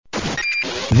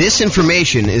This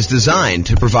information is designed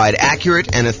to provide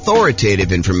accurate and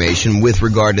authoritative information with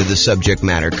regard to the subject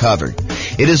matter covered.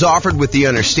 It is offered with the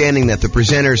understanding that the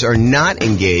presenters are not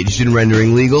engaged in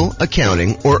rendering legal,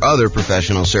 accounting, or other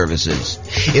professional services.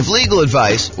 If legal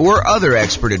advice or other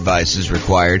expert advice is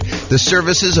required, the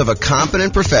services of a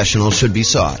competent professional should be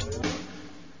sought.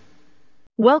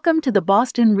 Welcome to the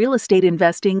Boston Real Estate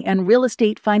Investing and Real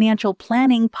Estate Financial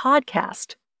Planning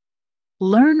podcast.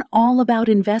 Learn all about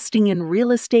investing in real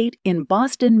estate in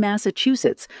Boston,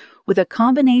 Massachusetts, with a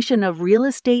combination of real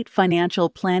estate financial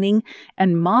planning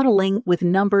and modeling with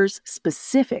numbers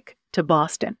specific to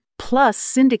Boston, plus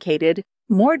syndicated,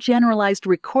 more generalized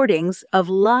recordings of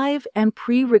live and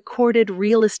pre-recorded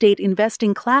real estate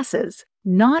investing classes,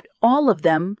 not all of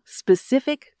them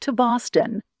specific to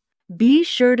Boston. Be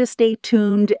sure to stay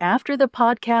tuned after the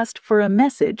podcast for a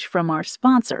message from our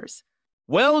sponsors.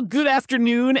 Well, good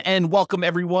afternoon and welcome,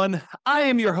 everyone. I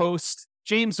am your host,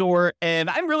 James Orr, and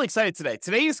I'm really excited today.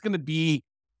 Today is going to be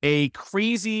a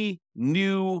crazy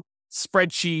new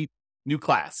spreadsheet, new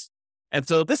class. And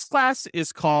so this class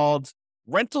is called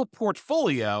Rental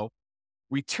Portfolio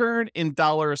Return in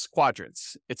Dollars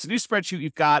Quadrants. It's a new spreadsheet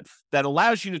you've got that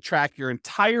allows you to track your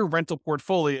entire rental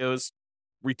portfolio's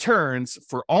returns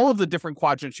for all of the different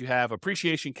quadrants you have: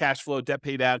 appreciation, cash flow, debt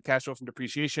paid out, cash flow from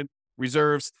depreciation,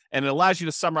 reserves, and it allows you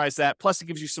to summarize that. Plus, it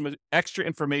gives you some extra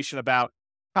information about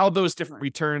how those different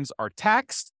returns are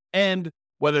taxed and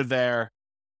whether they're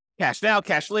cash now,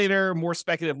 cash later, more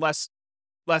speculative, less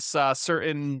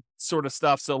certain sort of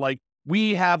stuff. So like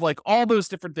we have like all those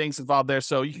different things involved there.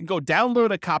 So you can go download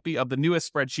a copy of the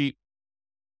newest spreadsheet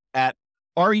at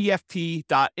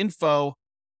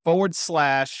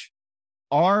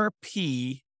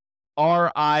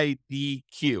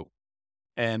refp.info/RPRIDQ.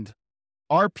 And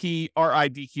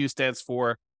RPRIDQ stands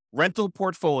for Rental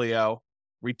Portfolio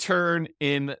Return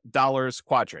in Dollars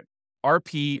Quadrant.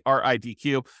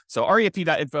 RPRIDQ. So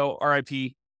refp.info,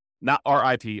 RIP, not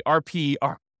RIP,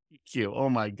 RPRIDQ. Oh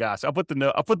my gosh. I'll put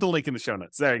the link in the show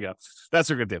notes. There you go. That's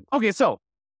what we're going to do. Okay, so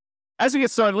as we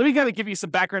get started, let me kind of give you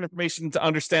some background information to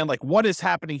understand like what is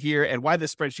happening here and why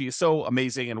this spreadsheet is so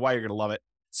amazing and why you're going to love it.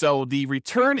 So the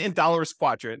Return in Dollars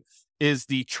Quadrant is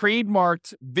the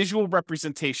trademarked visual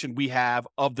representation we have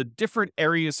of the different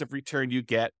areas of return you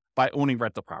get by owning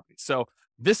rental properties. So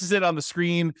this is it on the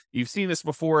screen. You've seen this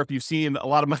before if you've seen a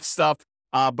lot of my stuff,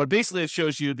 but basically it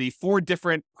shows you the 4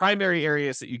 different primary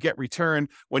areas that you get return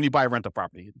when you buy a rental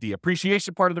property. The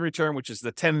appreciation part of the return, which is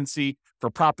the tendency for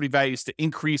property values to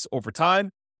increase over time.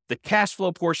 The cash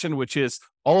flow portion, which is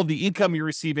all of the income you're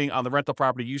receiving on the rental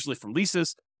property, usually from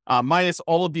leases, minus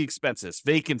all of the expenses: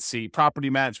 vacancy, property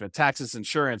management, taxes,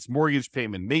 insurance, mortgage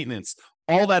payment, maintenance,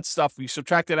 all that stuff. You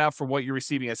subtract it out from what you're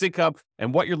receiving as income,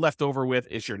 and what you're left over with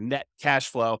is your net cash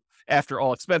flow after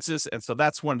all expenses. And so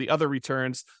that's one of the other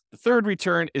returns. The third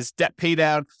return is debt pay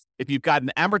down. If you've got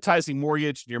an amortizing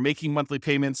mortgage and you're making monthly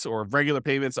payments or regular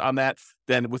payments on that,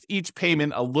 then with each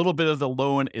payment, a little bit of the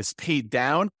loan is paid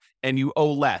down and you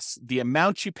owe less. The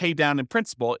amount you pay down in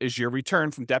principal is your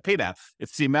return from debt pay down.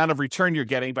 It's the amount of return you're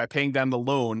getting by paying down the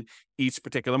loan each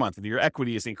particular month, and your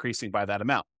equity is increasing by that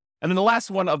amount. And then the last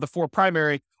one of the 4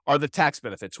 primary are the tax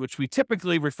benefits, which we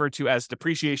typically refer to as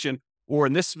depreciation, or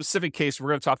in this specific case, we're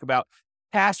going to talk about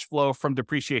cash flow from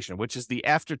depreciation, which is the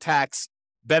after-tax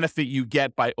benefit you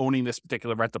get by owning this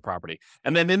particular rental property.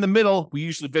 And then in the middle, we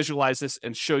usually visualize this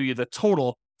and show you the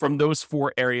total from those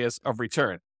 4 areas of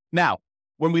return. Now,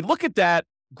 when we look at that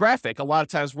graphic, a lot of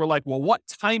times we're like, well, what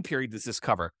time period does this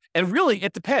cover? And really,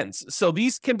 it depends. So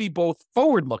these can be both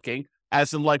forward-looking,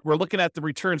 as in like we're looking at the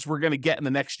returns we're going to get in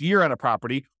the next year on a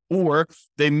property, or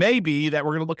they may be that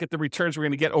we're going to look at the returns we're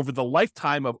going to get over the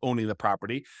lifetime of owning the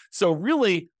property. So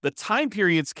really, the time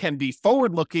periods can be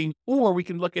forward-looking, or we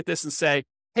can look at this and say,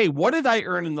 hey, what did I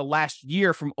earn in the last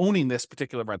year from owning this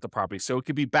particular rental property? So it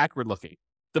could be backward-looking.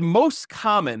 The most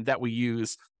common that we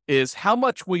use is how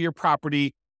much will your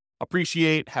property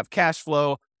appreciate, have cash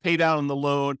flow, pay down on the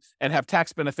loan, and have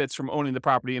tax benefits from owning the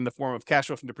property in the form of cash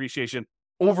flow from depreciation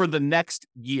over the next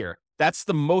year. That's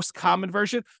the most common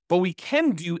version, but we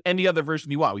can do any other version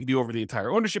you want. We can do over the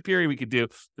entire ownership period. We could do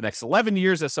the next 11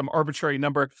 years as some arbitrary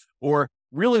number, or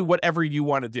really whatever you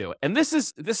want to do. And this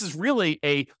is really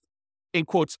a, in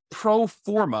quotes, pro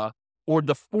forma, or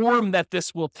the form that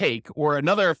this will take, or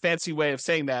another fancy way of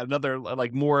saying that, another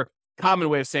like more common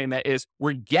way of saying that is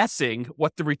we're guessing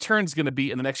what the return is going to be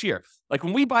in the next year. Like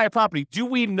when we buy a property, do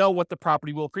we know what the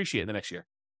property will appreciate in the next year?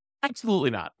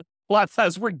 Absolutely not. A lot of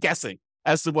times we're guessing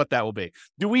as to what that will be.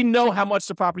 Do we know how much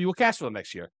the property will cash flow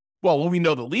next year? Well, when we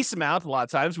know the lease amount, a lot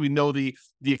of times we know the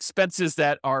expenses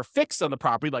that are fixed on the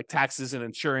property, like taxes and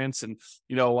insurance and,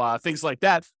 things like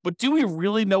that. But do we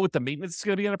really know what the maintenance is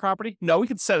going to be on the property? No, we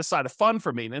can set aside a fund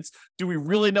for maintenance. Do we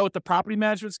really know what the property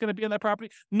management is going to be on that property?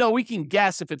 No, we can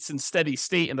guess if it's in steady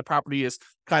state and the property is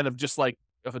kind of just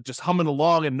humming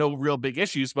along and no real big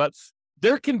issues. But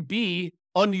there can be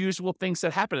unusual things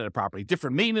that happen in a property,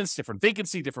 different maintenance, different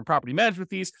vacancy, different property management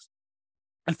fees.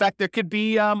 In fact, there could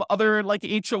be other like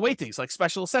HOA things, like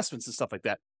special assessments and stuff like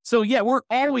that. So yeah, we're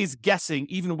always guessing,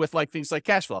 even with like things like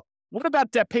cash flow. What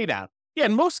about debt pay down? Yeah,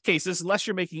 in most cases, unless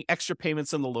you're making extra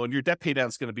payments on the loan, your debt pay down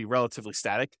is going to be relatively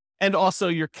static. And also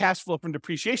your cash flow from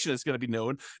depreciation is going to be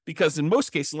known because in most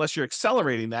cases, unless you're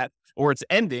accelerating that or it's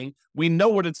ending, we know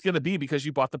what it's going to be because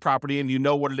you bought the property and you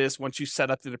know what it is once you set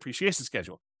up the depreciation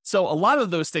schedule. So a lot of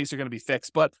those things are going to be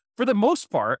fixed, but for the most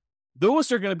part,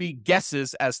 those are going to be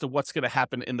guesses as to what's going to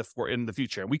happen in the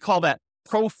future. And we call that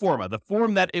pro forma, the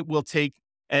form that it will take.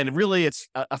 And really, it's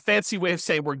a fancy way of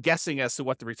saying we're guessing as to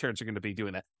what the returns are going to be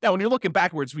doing that. Now, when you're looking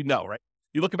backwards, we know, right?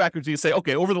 You look backwards and you say,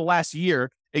 okay, over the last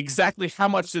year, exactly how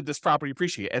much did this property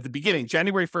appreciate? At the beginning,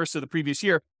 January 1st of the previous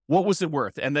year, what was it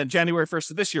worth? And then January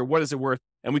 1st of this year, what is it worth?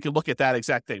 And we can look at that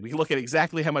exact thing. We can look at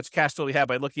exactly how much cash flow we have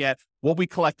by looking at what we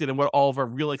collected and what all of our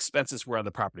real expenses were on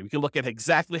the property. We can look at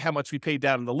exactly how much we paid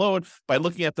down in the loan by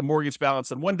looking at the mortgage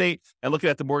balance on one date and looking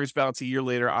at the mortgage balance a year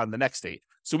later on the next date.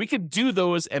 So we can do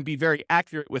those and be very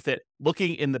accurate with it,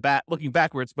 looking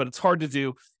backwards, but it's hard to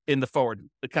do in the forward,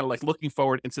 kind of like looking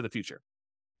forward into the future.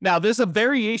 Now, there's a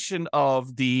variation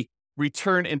of the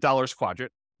return in dollars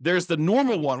quadrant. There's the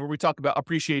normal one where we talk about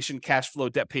appreciation, cash flow,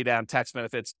 debt pay down, tax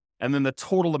benefits, and then the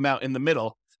total amount in the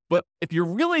middle. But if you're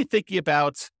really thinking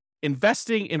about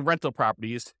investing in rental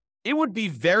properties, it would be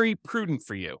very prudent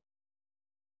for you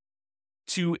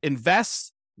to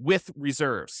invest with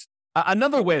reserves.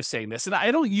 Another way of saying this, and I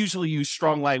don't usually use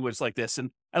strong language like this, and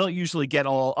I don't usually get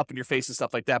all up in your face and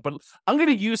stuff like that, but I'm going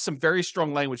to use some very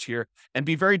strong language here and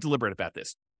be very deliberate about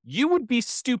this. You would be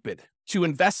stupid to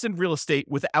invest in real estate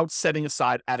without setting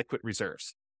aside adequate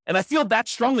reserves. And I feel that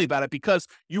strongly about it because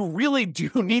you really do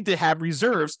need to have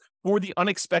reserves for the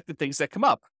unexpected things that come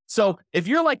up. So if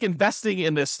you're like investing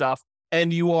in this stuff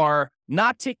and you are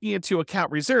not taking into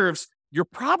account reserves, you're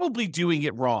probably doing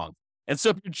it wrong. And so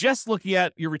if you're just looking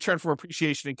at your return from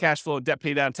appreciation and cash flow, debt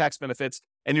pay down, tax benefits,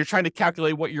 and you're trying to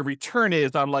calculate what your return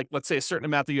is on, like, let's say a certain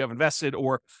amount that you have invested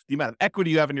or the amount of equity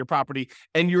you have in your property,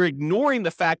 and you're ignoring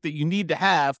the fact that you need to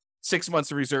have 6 months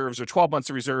of reserves or 12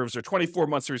 months of reserves or 24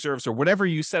 months of reserves or whatever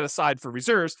you set aside for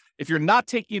reserves, if you're not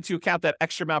taking into account that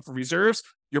extra amount for reserves,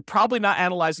 you're probably not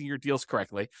analyzing your deals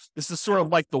correctly. This is sort of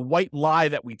like the white lie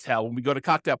that we tell when we go to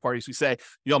cocktail parties. We say,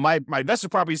 my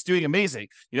investment property is doing amazing.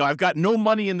 I've got no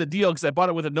money in the deal because I bought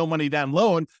it with a no money down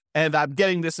loan and I'm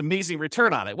getting this amazing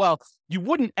return on it. Well, you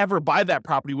wouldn't ever buy that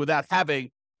property without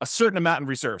having a certain amount in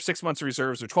reserve, 6 months of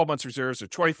reserves or 12 months of reserves or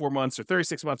 24 months or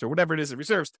 36 months or whatever it is in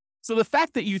reserves. So the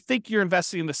fact that you think you're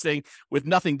investing in this thing with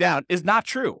nothing down is not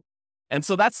true. And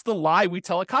so that's the lie we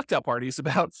tell at cocktail parties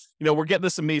about, we're getting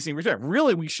this amazing return.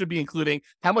 Really, we should be including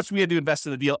how much we had to invest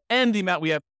in the deal and the amount we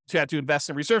have to invest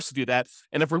in reserves to do that.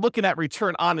 And if we're looking at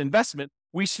return on investment,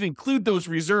 we should include those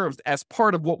reserves as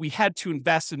part of what we had to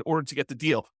invest in order to get the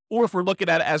deal. Or if we're looking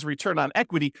at it as return on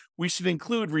equity, we should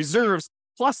include reserves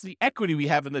plus the equity we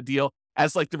have in the deal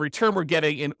as like the return we're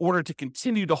getting in order to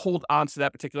continue to hold on to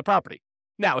that particular property.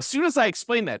 Now, as soon as I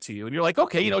explain that to you and you're like,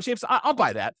 okay, James, I'll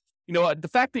buy that. The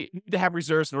fact that you need to have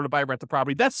reserves in order to buy a rental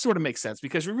property, that sort of makes sense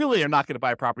because we really are not going to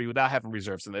buy a property without having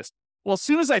reserves in this. Well, as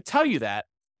soon as I tell you that,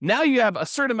 now you have a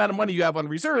certain amount of money you have on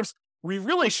reserves, we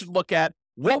really should look at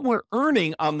what we're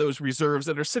earning on those reserves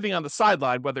that are sitting on the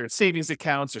sideline, whether it's savings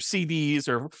accounts or CDs,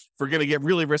 or if we're going to get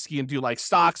really risky and do like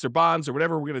stocks or bonds or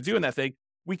whatever we're going to do in that thing.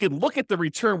 We can look at the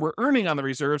return we're earning on the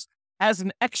reserves as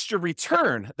an extra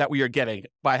return that we are getting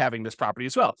by having this property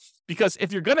as well. Because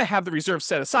if you're going to have the reserve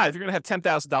set aside, if you're going to have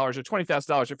 $10,000 or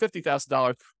 $20,000 or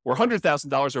 $50,000 or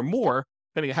 $100,000 or more,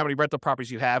 depending on how many rental properties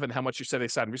you have and how much you're setting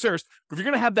aside in reserves, but if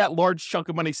you're going to have that large chunk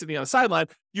of money sitting on the sideline,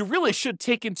 you really should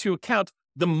take into account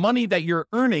the money that you're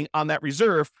earning on that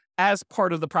reserve as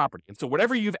part of the property. And so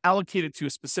whatever you've allocated to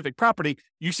a specific property,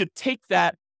 you should take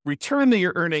that return that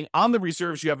you're earning on the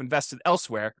reserves you have invested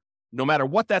elsewhere, no matter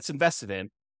what that's invested in,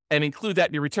 and include that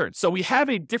in your return. So we have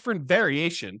a different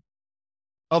variation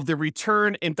of the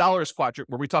return in dollars quadrant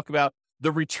where we talk about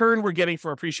the return we're getting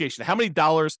from appreciation, how many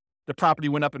dollars the property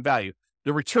went up in value,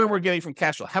 the return we're getting from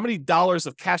cash flow, how many dollars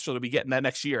of cash flow do we get in that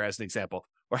next year as an example,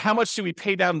 or how much do we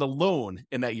pay down the loan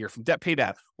in that year from debt pay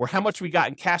down, or how much we got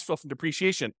in cash flow from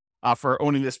depreciation. for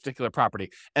owning this particular property.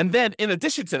 And then in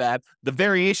addition to that, the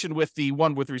variation with the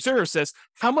one with reserves says,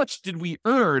 how much did we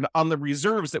earn on the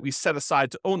reserves that we set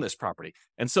aside to own this property?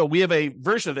 And so we have a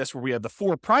version of this where we have the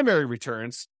 4 primary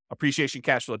returns: appreciation,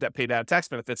 cash flow, debt paid down, tax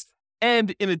benefits.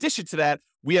 And in addition to that,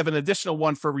 we have an additional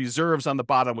one for reserves on the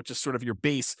bottom, which is sort of your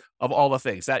base of all the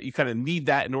things that you kind of need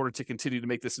that in order to continue to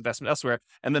make this investment elsewhere.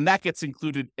 And then that gets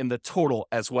included in the total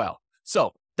as well.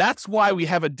 So that's why we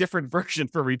have a different version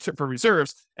for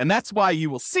reserves. And that's why you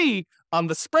will see on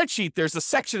the spreadsheet, there's a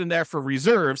section in there for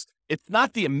reserves. It's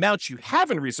not the amount you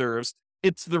have in reserves.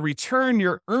 It's the return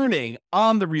you're earning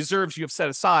on the reserves you have set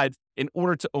aside in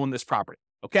order to own this property.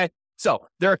 Okay. So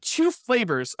there are 2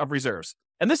 flavors of reserves.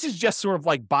 And this is just sort of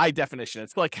like by definition.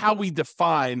 It's like how we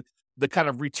define the kind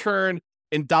of return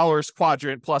in dollars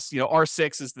quadrant plus,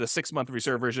 R6 is the 6-month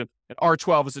reserve version and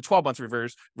R12 is the 12-month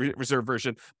reserve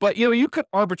version. But, you could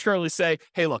arbitrarily say,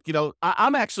 hey, look,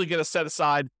 I'm actually going to set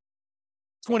aside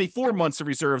 24 months of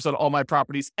reserves on all my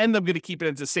properties, and I'm going to keep it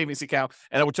into a savings account,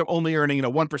 and which I'm only earning,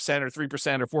 1% or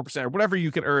 3% or 4% or whatever you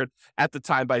can earn at the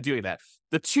time by doing that.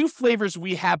 The 2 flavors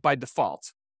we have by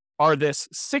default are this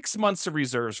 6 months of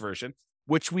reserves version,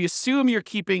 which we assume you're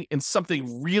keeping in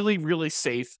something really, really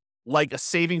safe, like a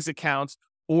savings account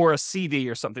or a CD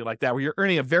or something like that, where you're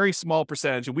earning a very small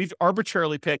percentage. And we've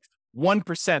arbitrarily picked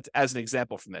 1% as an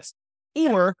example from this.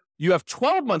 Or you have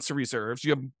 12 months of reserves.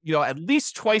 You have, at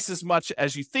least twice as much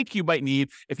as you think you might need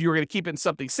if you were going to keep it in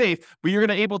something safe, but you're going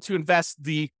to be able to invest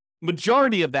the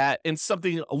majority of that in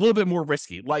something a little bit more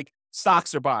risky, like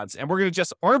stocks or bonds. And we're going to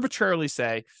just arbitrarily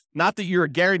say, not that you're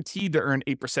guaranteed to earn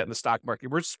 8% in the stock market.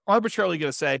 We're just arbitrarily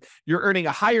going to say you're earning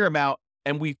a higher amount.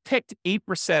 And we picked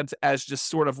 8% as just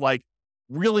sort of like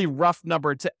really rough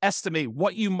number to estimate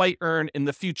what you might earn in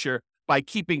the future by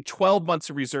keeping 12 months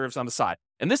of reserves on the side.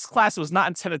 And this class was not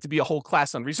intended to be a whole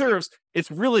class on reserves. It's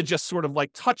really just sort of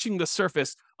like touching the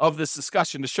surface of this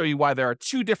discussion to show you why there are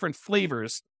 2 different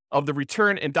flavors of the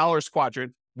return in dollars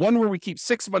quadrant. One where we keep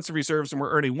 6 months of reserves and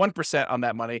we're earning 1% on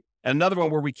that money, and another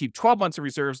one where we keep 12 months of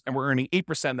reserves and we're earning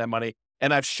 8% on that money.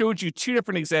 And I've showed you 2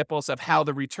 different examples of how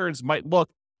the returns might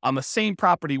look on the same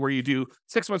property where you do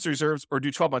 6 months of reserves or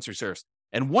do 12 months of reserves.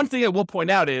 And one thing I will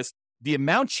point out is the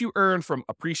amount you earn from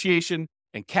appreciation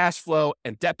and cash flow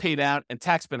and debt pay down and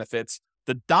tax benefits,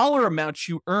 the dollar amount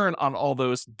you earn on all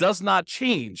those does not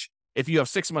change if you have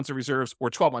 6 months of reserves or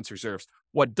 12 months of reserves.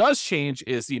 What does change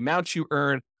is the amount you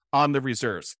earn on the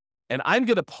reserves. And I'm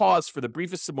going to pause for the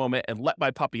briefest moment and let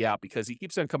my puppy out because he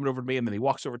keeps on coming over to me and then he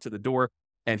walks over to the door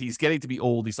and he's getting to be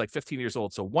old. He's like 15 years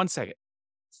old. So 1 second.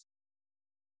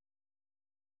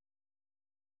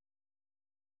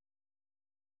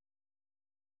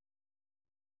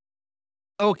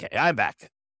 Okay, I'm back.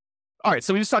 All right,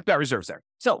 so we just talked about reserves there.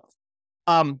 So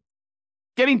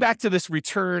getting back to this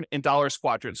return in dollars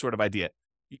quadrant sort of idea.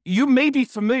 You may be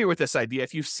familiar with this idea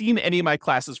if you've seen any of my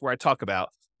classes where I talk about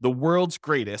the world's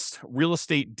greatest real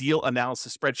estate deal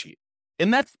analysis spreadsheet.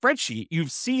 In that spreadsheet,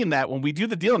 you've seen that when we do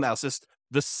the deal analysis,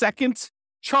 the second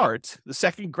chart, the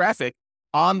second graphic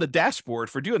on the dashboard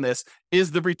for doing this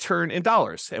is the return in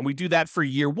dollars. And we do that for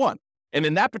year 1. And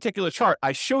in that particular chart,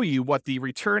 I show you what the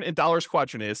return in dollars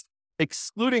quadrant is,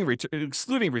 excluding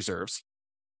reserves.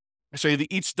 I show you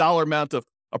each dollar amount of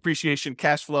appreciation,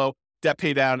 cash flow, debt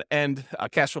pay down, and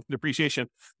cash flow from depreciation.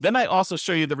 Then I also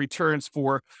show you the returns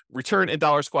for return in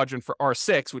dollars quadrant for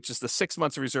R6, which is the 6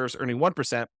 months of reserves earning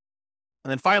 1%. And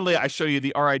then finally, I show you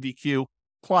the RIDQ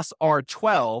plus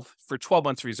R12 for 12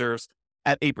 months reserves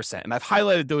at 8%. And I've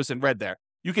highlighted those in red there.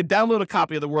 You can download a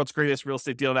copy of the world's greatest real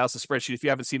estate deal analysis spreadsheet. If you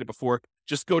haven't seen it before,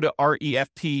 just go to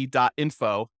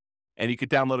refp.info and you can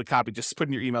download a copy. Just put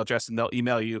in your email address and they'll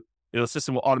email you. The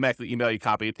system will automatically email you a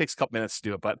copy. It takes a couple minutes to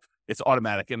do it, but it's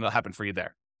automatic and it'll happen for you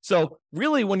there. So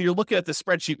really, when you're looking at the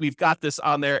spreadsheet, we've got this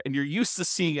on there and you're used to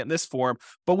seeing it in this form,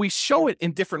 but we show it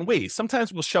in different ways.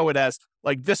 Sometimes we'll show it as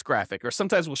like this graphic, or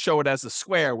sometimes we'll show it as a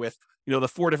square with, the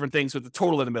 4 different things with the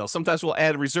total in the middle. Sometimes we'll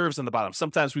add reserves on the bottom.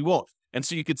 Sometimes we won't. And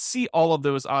so you could see all of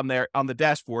those on there on the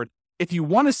dashboard. If you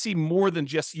want to see more than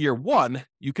just year 1,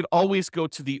 you can always go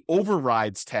to the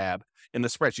overrides tab in the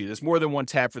spreadsheet. There's more than one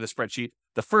tab for the spreadsheet.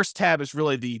 The first tab is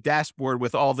really the dashboard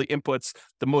with all the inputs,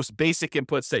 the most basic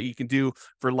inputs that you can do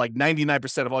for like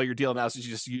 99% of all your deal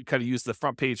analysis. You kind of use the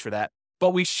front page for that. But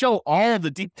we show all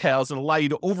the details and allow you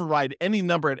to override any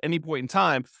number at any point in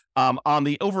time on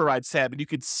the overrides tab. And you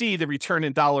could see the return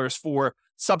in dollars for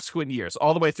subsequent years,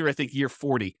 all the way through, I think, year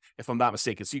 40, if I'm not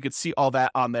mistaken. So you could see all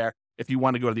that on there if you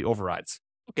want to go to the overrides.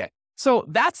 Okay, so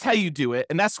that's how you do it.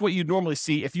 And that's what you normally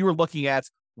see if you were looking at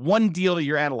one deal that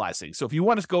you're analyzing. So if you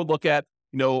want to go look at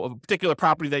a particular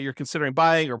property that you're considering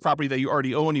buying or property that you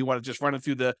already own, you want to just run it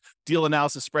through the deal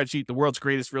analysis spreadsheet, the world's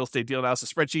greatest real estate deal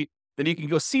analysis spreadsheet, then you can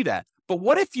go see that. But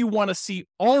what if you want to see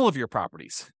all of your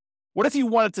properties? What if you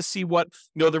wanted to see what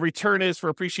the return is for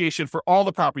appreciation for all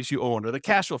the properties you own, or the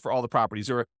cash flow for all the properties,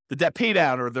 or the debt pay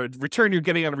down, or the return you're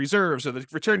getting on reserves, or the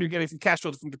return you're getting from cash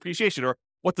flow from depreciation, or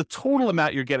what the total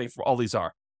amount you're getting for all these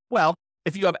are? Well,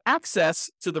 if you have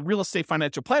access to the real estate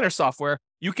financial planner software,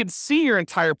 you can see your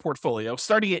entire portfolio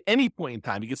starting at any point in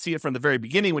time. You can see it from the very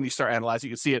beginning when you start analyzing.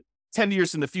 You can see it 10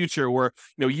 years in the future, or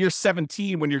year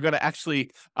 17 when you're going to actually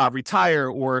retire,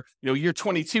 or year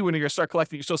 22 when you're going to start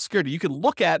collecting your Social Security. You can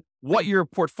look at what your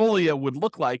portfolio would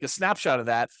look like, a snapshot of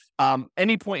that,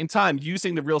 any point in time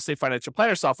using the real estate financial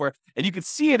planner software, and you can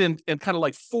see it in kind of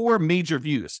like 4 major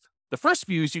views. The first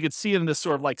view is you can see it in this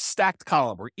sort of like stacked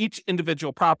column where each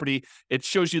individual property, it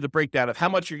shows you the breakdown of how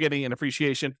much you're getting in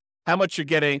appreciation, how much you're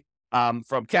getting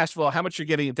from cash flow, how much you're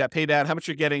getting in debt pay down, how much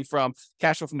you're getting from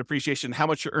cash flow from depreciation, how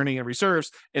much you're earning in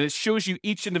reserves. And it shows you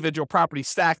each individual property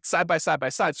stacked side by side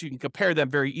so you can compare them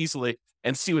very easily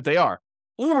and see what they are.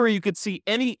 Or you could see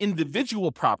any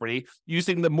individual property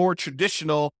using the more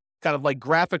traditional kind of like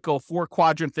graphical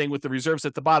 4-quadrant thing with the reserves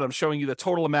at the bottom, showing you the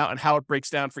total amount and how it breaks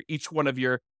down for each one of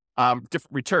your different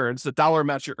returns, the dollar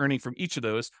amounts you're earning from each of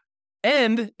those.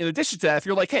 And in addition to that, if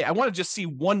you're like, hey, I want to just see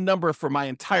one number for my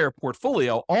entire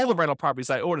portfolio, all the rental properties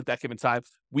I own at that given time,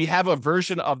 we have a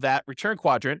version of that return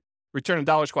in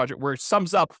dollars quadrant, where it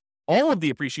sums up all of the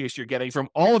appreciation you're getting from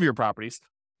all of your properties,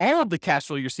 all of the cash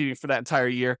flow you're receiving for that entire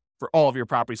year for all of your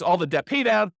properties, all the debt pay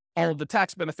down, all of the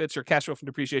tax benefits or cash flow from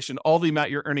depreciation, all the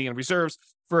amount you're earning in reserves,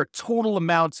 for a total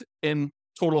amount in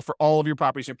total for all of your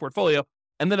properties in your portfolio.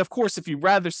 And then, of course, if you'd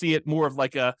rather see it more of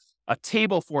like a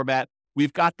table format,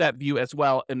 we've got that view as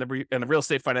well in the real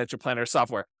estate financial planner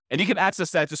software. And you can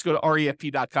access that. Just go to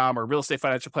refp.com or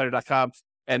realestatefinancialplanner.com,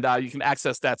 and you can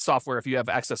access that software if you have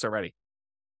access already.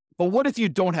 But what if you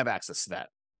don't have access to that?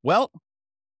 Well,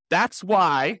 that's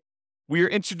why we are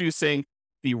introducing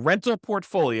the rental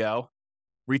portfolio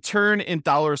return in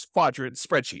dollars quadrant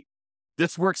spreadsheet.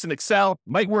 This works in Excel,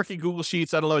 might work in Google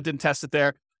Sheets. I don't know. I didn't test it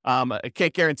there. I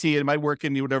can't guarantee it might work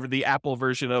in whatever the Apple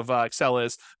version of Excel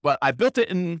is, but I built it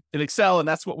in Excel, and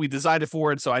that's what we designed it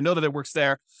for. And so I know that it works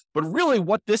there. But really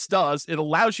what this does, it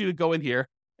allows you to go in here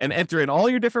and enter in all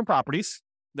your different properties,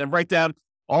 then write down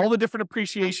all the different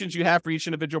appreciations you have for each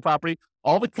individual property,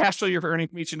 all the cash flow you're earning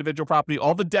from each individual property,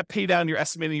 all the debt pay down you're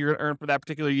estimating you're going to earn for that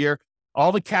particular year,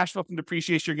 all the cash flow from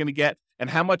depreciation you're going to get, and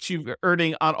how much you're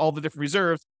earning on all the different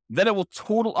reserves. Then it will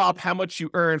total up how much you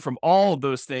earn from all of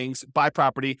those things by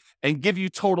property and give you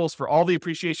totals for all the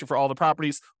appreciation for all the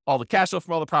properties, all the cash flow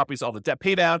from all the properties, all the debt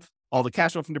pay down, all the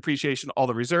cash flow from depreciation, all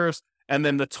the reserves, and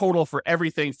then the total for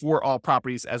everything for all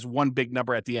properties as one big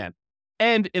number at the end.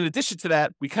 And in addition to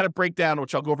that, we kind of break down,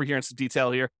 which I'll go over here in some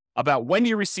detail here, about when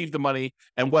you receive the money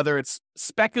and whether it's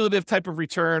speculative type of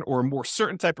return or a more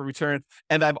certain type of return.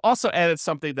 And I've also added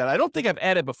something that I don't think I've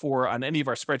added before on any of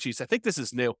our spreadsheets. I think this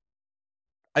is new.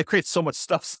 I create so much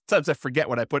stuff, sometimes I forget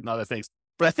what I put in other things.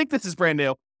 But I think this is brand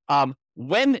new.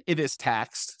 When it is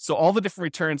taxed, so all the different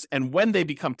returns and when they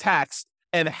become taxed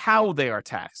and how they are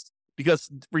taxed. Because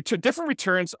different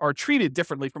returns are treated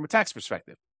differently from a tax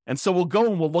perspective. And so we'll go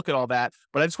and we'll look at all that.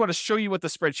 But I just want to show you what the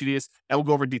spreadsheet is, and we'll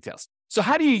go over details. So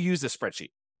how do you use this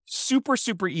spreadsheet? Super,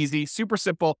 super easy, super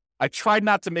simple. I tried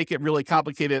not to make it really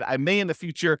complicated. I may in the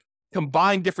future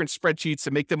combine different spreadsheets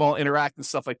and make them all interact and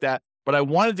stuff like that. But I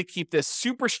wanted to keep this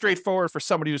super straightforward for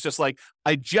somebody who's just like,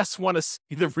 I just want to see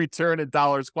the return in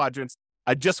dollars quadrants.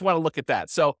 I just want to look at that.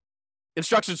 So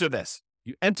instructions are this.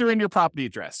 You enter in your property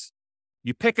address.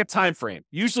 You pick a time frame.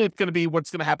 Usually it's going to be what's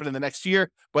going to happen in the next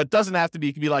year, but it doesn't have to be.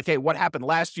 It can be like, hey, what happened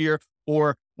last year,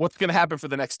 or what's going to happen for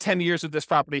the next 10 years of this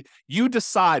property. You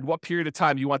decide what period of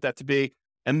time you want that to be,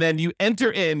 and then you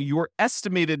enter in your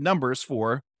estimated numbers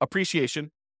for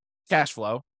appreciation, cash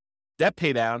flow, debt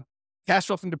pay down, cash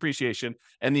flow from depreciation,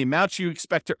 and the amount you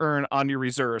expect to earn on your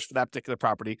reserves for that particular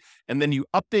property. And then you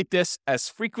update this as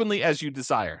frequently as you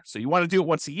desire. So you want to do it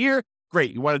once a year?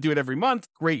 Great. You want to do it every month?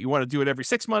 Great. You want to do it every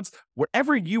 6 months?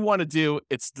 Whatever you want to do,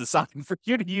 it's designed for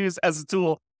you to use as a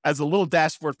tool, as a little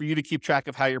dashboard for you to keep track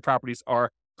of how your properties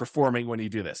are performing when you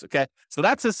do this. Okay. So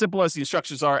that's as simple as the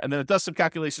instructions are. And then it does some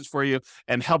calculations for you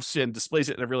and helps you and displays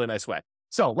it in a really nice way.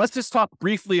 So let's just talk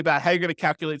briefly about how you're going to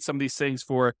calculate some of these things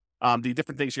for the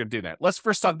different things you're going to do there. Let's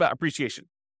first talk about appreciation.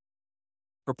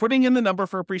 For putting in the number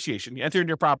for appreciation, you enter in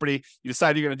your property, you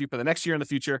decide you're going to do for the next year in the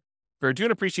future. For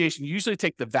doing appreciation, you usually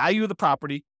take the value of the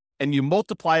property and you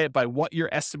multiply it by what you're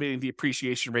estimating the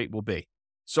appreciation rate will be.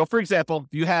 So for example,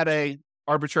 if you had a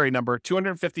arbitrary number,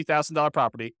 $250,000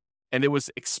 property, and it was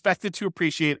expected to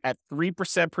appreciate at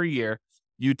 3% per year,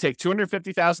 you'd take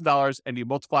 $250,000 and you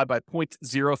multiply by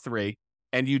 0.03,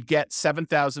 and you'd get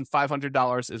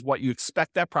 $7,500 is what you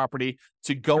expect that property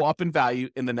to go up in value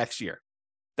in the next year.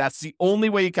 That's the only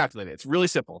way you calculate it. It's really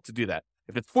simple to do that.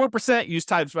 If it's 4%, you use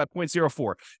times by 0.04. If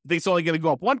you think it's only going to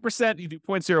go up 1%, you do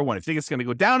 0.01. If you think it's going to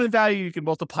go down in value, you can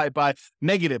multiply it by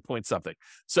negative point something.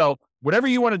 So whatever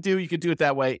you want to do, you can do it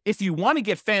that way. If you want to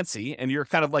get fancy and you're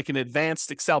kind of like an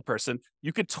advanced Excel person,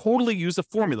 you could totally use a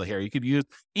formula here. You could use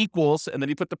equals, and then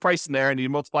you put the price in there and you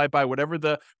multiply it by whatever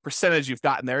the percentage you've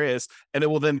gotten there is, and it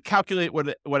will then calculate what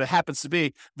it happens to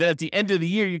be. Then at the end of the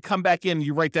year, you come back in and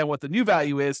you write down what the new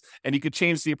value is, and you could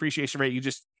change the appreciation rate. You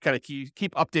just kind of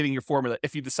keep updating your formula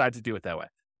if you decide to do it that way.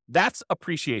 That's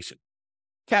appreciation.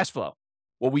 Cash flow.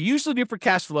 What we usually do for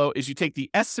cash flow is you take the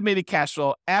estimated cash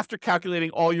flow after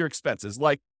calculating all your expenses,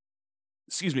 like,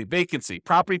 vacancy,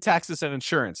 property taxes and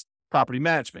insurance, property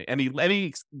management,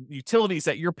 any utilities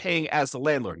that you're paying as the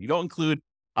landlord. You don't include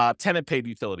tenant paid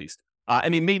utilities,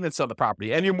 any maintenance on the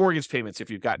property, and your mortgage payments if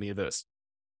you've got any of those.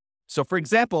 So for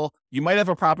example, you might have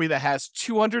a property that has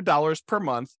 $200 per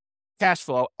month cash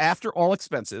flow after all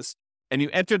expenses, and you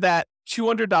enter that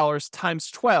 $200 times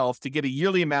 12 to get a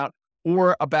yearly amount,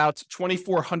 or about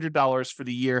 $2,400 for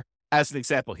the year as an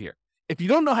example here. If you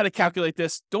don't know how to calculate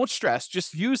this, don't stress.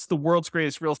 Just use the world's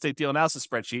greatest real estate deal analysis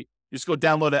spreadsheet. Just go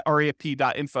download at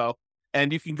refp.info,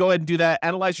 and you can go ahead and do that,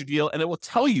 analyze your deal, and it will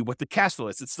tell you what the cash flow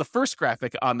is. It's the first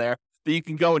graphic on there that you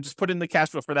can go and just put in the cash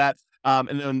flow for that,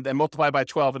 and then multiply by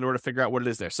 12 in order to figure out what it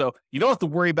is there. So you don't have to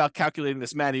worry about calculating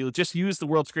this manually. Just use the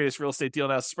world's greatest real estate deal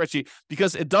analysis spreadsheet,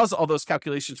 because it does all those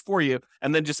calculations for you,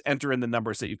 and then just enter in the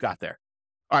numbers that you've got there.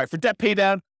 All right, for debt pay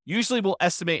down, usually we'll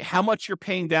estimate how much you're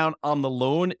paying down on the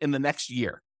loan in the next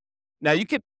year. Now, you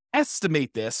can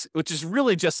estimate this, which is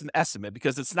really just an estimate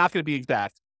because it's not going to be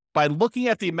exact, by looking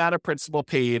at the amount of principal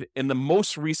paid in the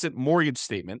most recent mortgage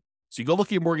statement. So you go look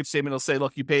at your mortgage statement, it'll say,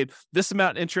 look, you paid this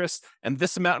amount in interest and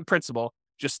this amount in principal.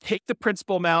 Just take the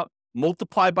principal amount,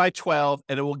 multiply by 12,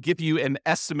 and it will give you an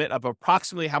estimate of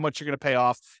approximately how much you're going to pay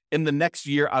off in the next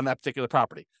year on that particular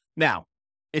property. Now,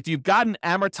 if you've got an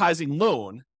amortizing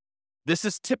loan, this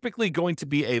is typically going to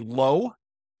be a low,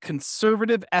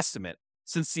 conservative estimate,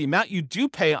 since the amount you do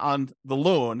pay on the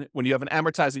loan when you have an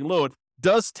amortizing loan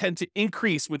does tend to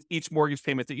increase with each mortgage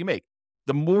payment that you make.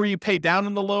 The more you pay down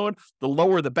on the loan, the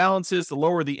lower the balance is, the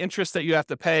lower the interest that you have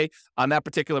to pay on that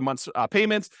particular month's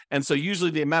payments. And so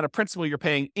usually the amount of principal you're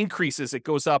paying increases. It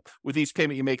goes up with each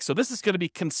payment you make. So this is going to be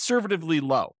conservatively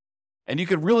low. And you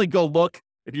can really go look.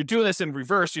 If you're doing this in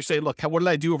reverse, you say, look, what did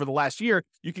I do over the last year?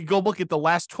 You can go look at the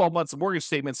last 12 months of mortgage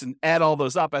statements and add all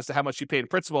those up as to how much you paid in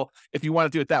principal if you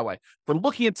want to do it that way. For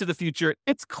looking into the future,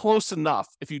 it's close enough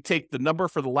if you take the number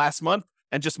for the last month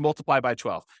and just multiply by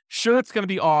 12. Sure, it's going to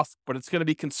be off, but it's going to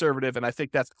be conservative, and I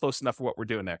think that's close enough for what we're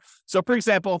doing there. So, for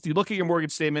example, if you look at your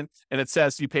mortgage statement and it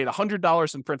says you paid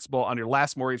 $100 in principal on your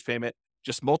last mortgage payment,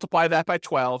 just multiply that by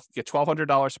 12, get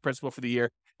 $1,200 in principal for the year,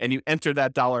 and you enter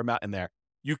that dollar amount in there.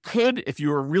 You could, if you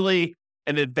were really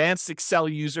an advanced Excel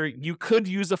user, you could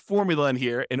use a formula in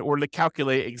here in order to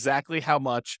calculate exactly how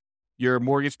much your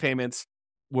mortgage payments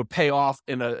would pay off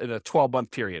in a 12-month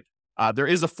period. There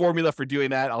is a formula for doing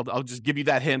that. I'll just give you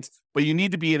that hint, but you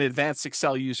need to be an advanced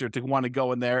Excel user to want to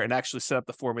go in there and actually set up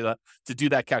the formula to do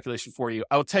that calculation for you.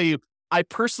 I will tell you, I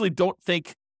personally don't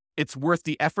think it's worth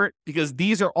the effort because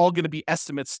these are all going to be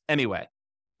estimates anyway.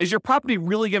 Is your property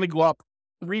really going to go up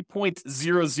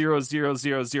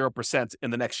 3.00000% in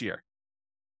the next year?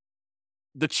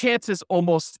 The chance is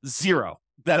almost zero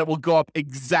that it will go up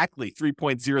exactly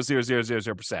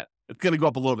 3.00000%. It's going to go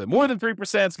up a little bit more than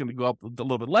 3%. It's going to go up a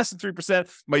little bit less than 3%.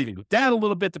 Might even go down a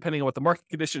little bit depending on what the market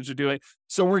conditions are doing.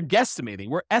 So we're guesstimating.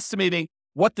 We're estimating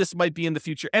what this might be in the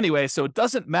future anyway. So it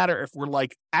doesn't matter if we're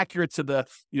like accurate to the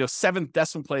seventh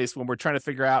decimal place when we're trying to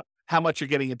figure out how much you're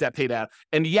getting in debt paid out.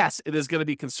 And yes, it is going to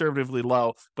be conservatively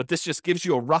low, but this just gives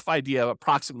you a rough idea of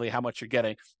approximately how much you're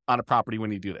getting on a property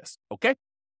when you do this. Okay.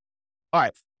 All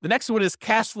right. The next one is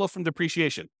cash flow from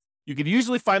depreciation. You can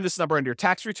usually find this number on your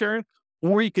tax return,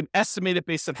 or you can estimate it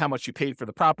based on how much you paid for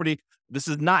the property. This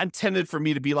is not intended for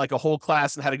me to be like a whole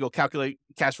class and how to go calculate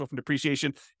cash flow from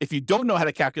depreciation. If you don't know how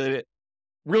to calculate it,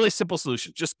 really simple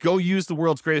solution. Just go use the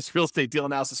world's greatest real estate deal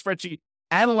analysis spreadsheet.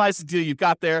 Analyze the deal you've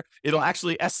got there. It'll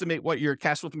actually estimate what your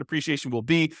cash flow from depreciation will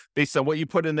be based on what you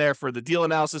put in there for the deal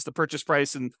analysis, the purchase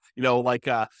price, and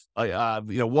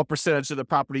what percentage of the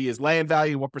property is land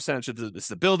value, what percentage of is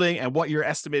the building, and what your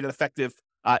estimated effective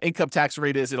income tax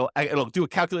rate is. It'll do a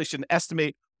calculation,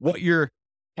 estimate what your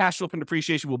cash flow from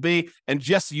depreciation will be, and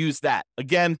just use that.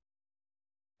 Again,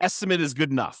 estimate is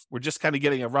good enough. We're just kind of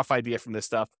getting a rough idea from this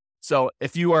stuff. So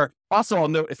if you are also, I'll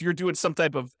note, if you're doing some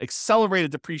type of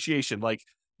accelerated depreciation, like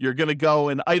you're going to go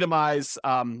and itemize,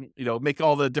 make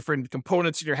all the different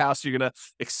components in your house. You're going to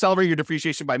accelerate your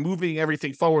depreciation by moving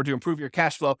everything forward to improve your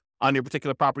cash flow on your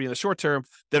particular property in the short term.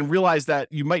 Then realize that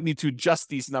you might need to adjust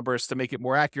these numbers to make it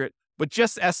more accurate, but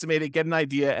just estimate it, get an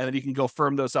idea, and then you can go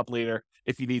firm those up later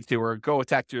if you need to, or go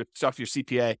talk to your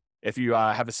CPA if you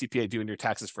have a CPA doing your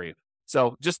taxes for you.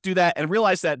 So just do that and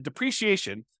realize that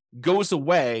depreciation goes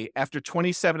away after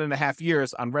 27 and a half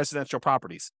years on residential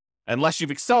properties, unless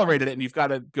you've accelerated it and you've got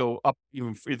to go up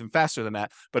even faster than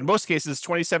that. But in most cases,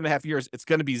 27 and a half years, it's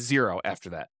going to be zero after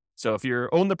that. So if you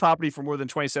own the property for more than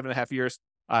 27 and a half years,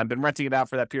 been renting it out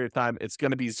for that period of time, it's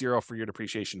going to be zero for your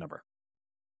depreciation number.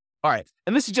 All right.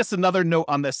 And this is just another note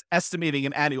on this estimating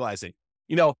and annualizing.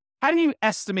 How do you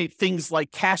estimate things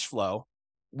like cash flow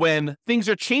when things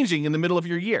are changing in the middle of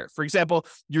your year? For example,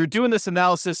 you're doing this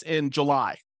analysis in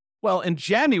July. Well, in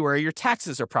January, your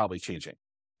taxes are probably changing.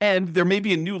 And there may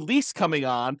be a new lease coming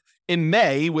on in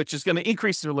May, which is going to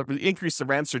increase the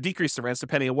rents or decrease the rents,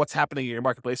 depending on what's happening in your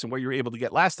marketplace and what you were able to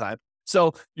get last time.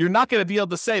 So you're not going to be able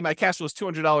to say my cash flow is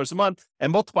 $200 a month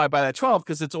and multiply by that 12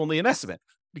 because it's only an estimate,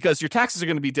 because your taxes are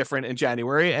going to be different in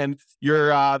January, and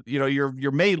your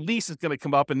May lease is going to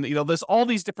come up, and there's all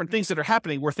these different things that are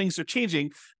happening where things are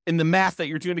changing in the math that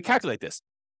you're doing to calculate this.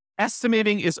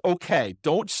 Estimating is okay.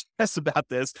 Don't stress about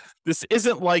this. This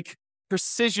isn't like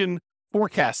precision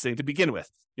forecasting to begin with.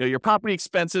 Your property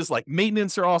expenses like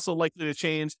maintenance are also likely to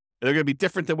change. They're going to be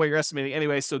different than what you're estimating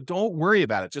anyway. So don't worry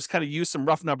about it. Just kind of use some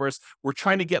rough numbers. We're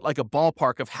trying to get like a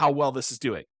ballpark of how well this is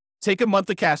doing. Take a month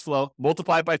of cash flow,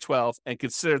 multiply it by 12, and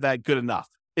consider that good enough.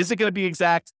 Is it going to be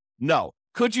exact? No.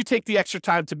 Could you take the extra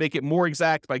time to make it more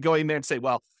exact by going there and say,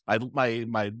 well,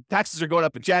 my taxes are going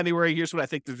up in January. Here's what I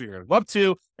think they're going to go up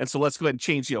to. And so let's go ahead and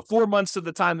change, 4 months of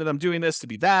the time that I'm doing this to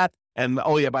be that. And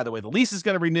oh yeah, by the way, the lease is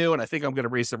going to renew, and I think I'm going to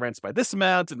raise the rents by this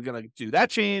amount and going to do that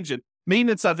change. And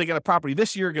maintenance, I think on a property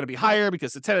this year going to be higher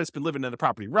because the tenant's been living in the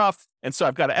property rough. And so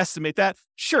I've got to estimate that.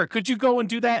 Sure. Could you go and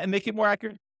do that and make it more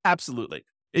accurate? Absolutely.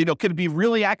 Could it be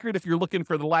really accurate if you're looking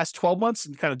for the last 12 months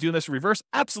and kind of doing this in reverse?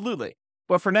 Absolutely.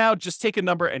 But for now, just take a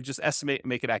number and just estimate and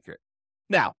make it accurate.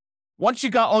 Now, once you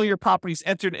got all your properties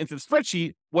entered into the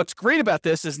spreadsheet, what's great about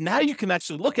this is now you can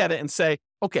actually look at it and say,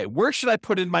 okay, where should I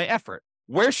put in my effort?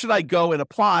 Where should I go and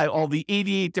apply all the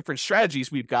 88 different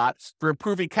strategies we've got for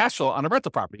improving cash flow on a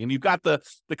rental property? And you've got the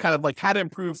kind of like how to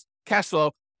improve cash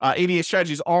flow 88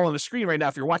 strategies all on the screen right now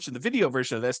if you're watching the video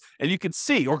version of this, and you can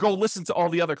see, or go listen to all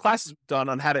the other classes done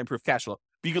on how to improve cash flow.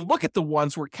 But you can look at the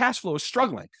ones where cash flow is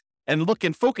struggling and look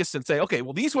and focus and say, okay,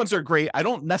 well, these ones are great. I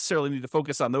don't necessarily need to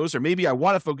focus on those, or maybe I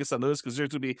want to focus on those because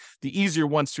those will be the easier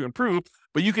ones to improve.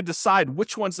 But you can decide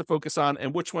which ones to focus on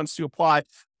and which ones to apply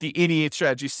the 88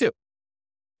 strategies to.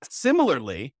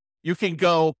 Similarly, you can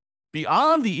go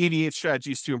beyond the 88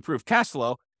 strategies to improve cash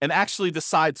flow and actually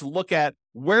decide to look at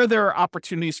where there are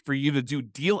opportunities for you to do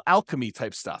deal alchemy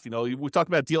type stuff. We talk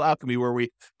about deal alchemy where we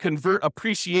convert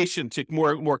appreciation to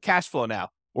more cash flow now,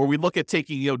 or we look at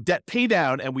taking, debt pay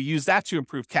down and we use that to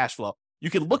improve cash flow. You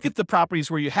can look at the properties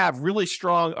where you have really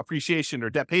strong appreciation or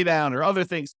debt pay down or other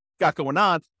things got going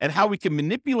on, and how we can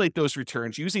manipulate those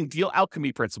returns using deal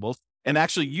alchemy principles and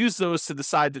actually use those to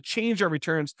decide to change our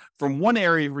returns from one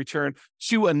area of return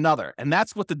to another. And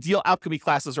that's what the deal alchemy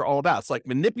classes are all about. It's like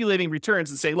manipulating returns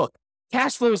and say, look,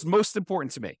 cash flow is most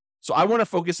important to me. So I want to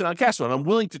focus in on cash flow. And I'm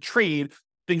willing to trade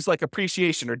things like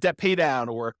appreciation or debt pay down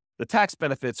or the tax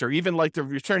benefits, or even like the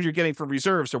returns you're getting from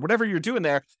reserves or whatever you're doing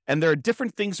there. And there are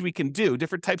different things we can do,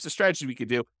 different types of strategies we can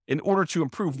do in order to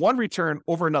improve one return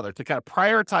over another, to kind of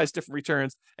prioritize different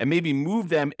returns and maybe move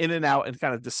them in and out and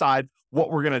kind of decide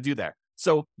what we're going to do there.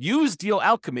 So use deal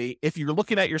alchemy if you're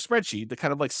looking at your spreadsheet, the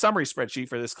kind of like summary spreadsheet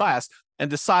for this class,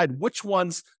 and decide which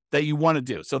ones that you want to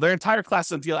do. So their entire class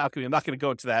is on deal alchemy. I'm not going to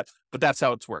go into that, but that's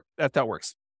how it's worked. That's how it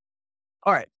works.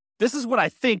 All right. This is what I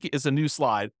think is a new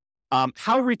slide.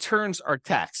 How returns are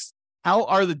taxed. How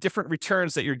are the different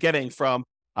returns that you're getting from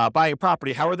buying a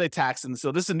property? How are they taxed? And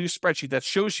so this is a new spreadsheet that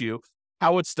shows you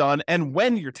how it's done and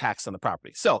when you're taxed on the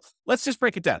property. So let's just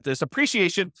break it down. There's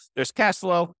appreciation, there's cash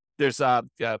flow, there's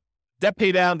debt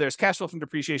pay down, there's cash flow from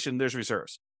depreciation, there's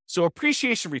reserves. So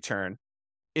appreciation return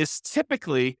is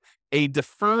typically a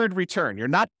deferred return. You're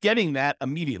not getting that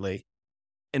immediately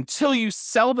until you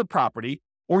sell the property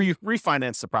or you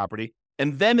refinance the property.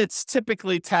 And then it's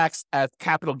typically taxed at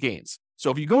capital gains.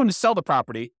 So if you go in to sell the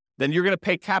property, then you're going to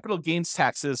pay capital gains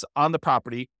taxes on the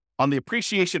property on the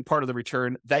appreciation part of the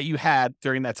return that you had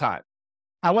during that time.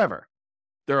 However,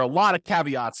 there are a lot of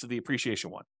caveats to the appreciation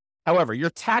one. However,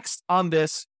 you're taxed on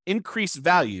this increased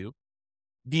value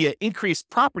via increased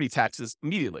property taxes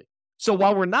immediately. So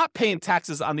while we're not paying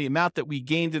taxes on the amount that we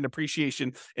gained in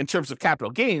appreciation in terms of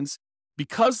capital gains,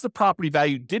 because the property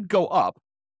value did go up,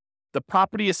 the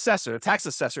property assessor, the tax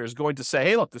assessor, is going to say,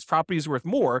 hey, look, this property is worth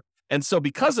more. And so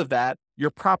because of that, your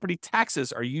property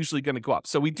taxes are usually going to go up.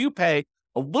 So we do pay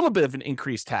a little bit of an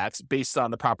increased tax based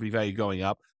on the property value going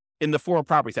up in the form of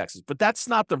property taxes. But that's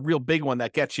not the real big one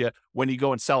that gets you when you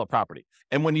go and sell a property.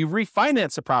 And when you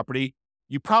refinance a property,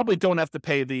 you probably don't have to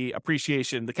pay the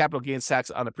appreciation, the capital gains tax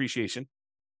on appreciation.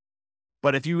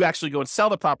 But if you actually go and sell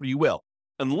the property, you will,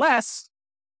 unless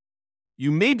you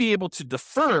may be able to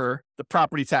defer the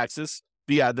property taxes,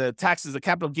 the taxes, the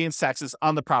capital gains taxes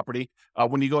on the property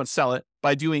when you go and sell it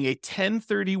by doing a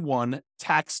 1031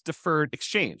 tax deferred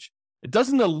exchange. It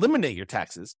doesn't eliminate your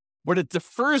taxes, but it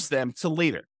defers them to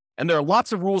later. And there are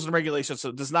lots of rules and regulations, so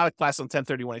it does not apply on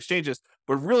 1031 exchanges,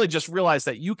 but really just realize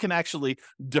that you can actually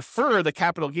defer the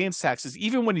capital gains taxes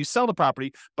even when you sell the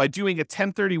property by doing a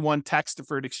 1031 tax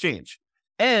deferred exchange.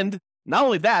 And not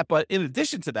only that, but in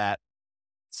addition to that,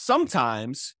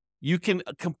 sometimes you can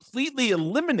completely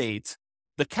eliminate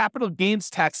the capital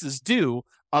gains taxes due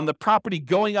on the property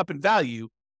going up in value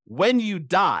when you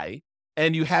die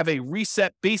and you have a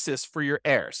reset basis for your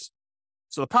heirs.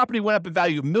 So the property went up in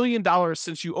value $1 million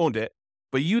since you owned it,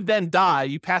 but you then die,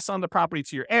 you pass on the property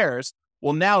to your heirs.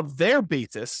 Well, now their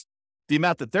basis, the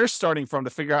amount that they're starting from to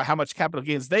figure out how much capital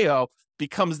gains they owe,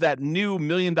 becomes that new $1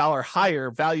 million higher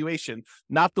valuation,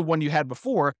 not the one you had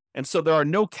before. And so there are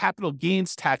no capital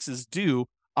gains taxes due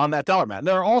on that dollar amount. And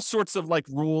there are all sorts of like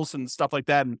rules and stuff like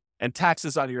that and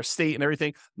taxes on your estate and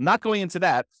everything. I'm not going into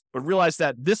that, but realize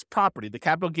that this property, the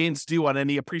capital gains due on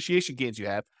any appreciation gains you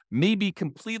have, may be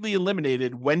completely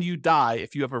eliminated when you die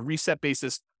if you have a reset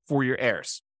basis for your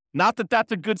heirs. Not that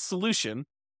that's a good solution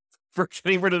for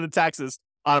getting rid of the taxes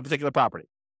on a particular property.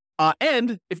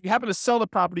 And if you happen to sell the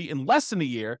property in less than a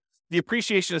year, the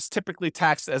appreciation is typically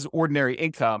taxed as ordinary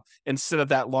income instead of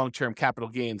that long-term capital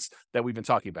gains that we've been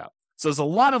talking about. So there's a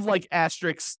lot of like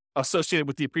asterisks associated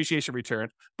with the appreciation return,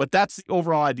 but that's the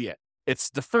overall idea. It's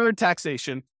deferred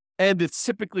taxation, and it's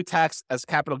typically taxed as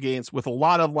capital gains with a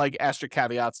lot of like asterisk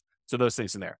caveats to those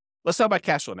things in there. Let's talk about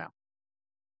cash flow now.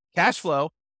 Cash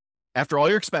flow, after all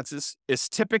your expenses, is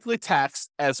typically taxed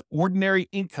as ordinary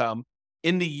income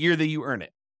in the year that you earn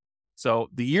it. So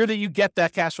the year that you get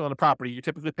that cash flow on the property, you're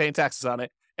typically paying taxes on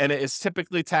it, and it is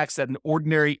typically taxed at an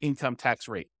ordinary income tax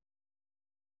rate.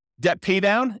 Debt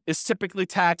paydown is typically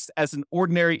taxed as an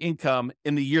ordinary income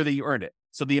in the year that you earned it.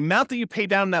 So the amount that you pay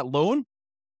down that loan,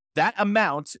 that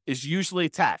amount is usually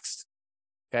taxed.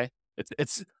 Okay.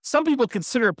 It's some people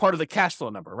consider it part of the cash flow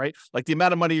number, right? Like the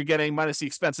amount of money you're getting minus the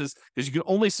expenses, because you can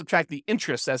only subtract the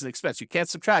interest as an expense. You can't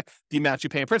subtract the amount you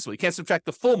pay in principal. You can't subtract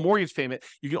the full mortgage payment.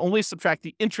 You can only subtract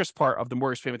the interest part of the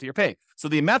mortgage payment that you're paying. So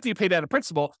the amount that you pay down in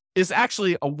principal is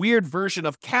actually a weird version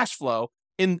of cash flow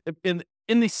in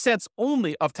the sense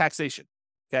only of taxation.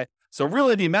 Okay. So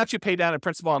really the amount you pay down in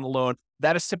principal on the loan,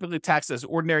 that is typically taxed as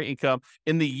ordinary income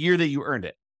in the year that you earned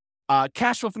it.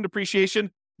 Cash flow from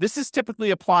depreciation, this is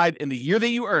typically applied in the year that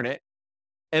you earn it,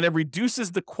 and it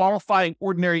reduces the qualifying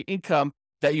ordinary income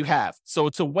that you have. So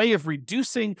it's a way of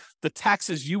reducing the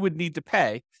taxes you would need to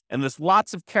pay. And there's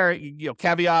lots of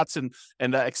caveats and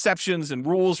exceptions and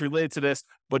rules related to this.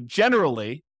 But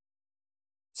generally,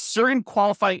 certain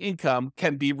qualifying income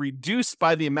can be reduced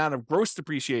by the amount of gross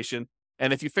depreciation.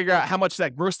 And if you figure out how much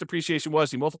that gross depreciation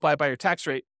was, you multiply it by your tax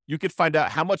rate, you could find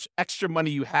out how much extra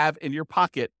money you have in your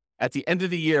pocket at the end of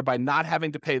the year by not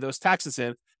having to pay those taxes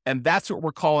in. And that's what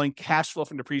we're calling cash flow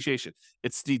from depreciation.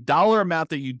 It's the dollar amount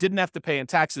that you didn't have to pay in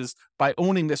taxes by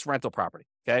owning this rental property.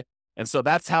 Okay. And so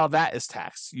that's how that is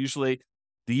taxed. Usually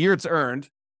the year it's earned,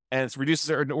 and it's reduced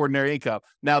as ordinary income.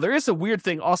 Now, there is a weird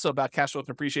thing also about cash flow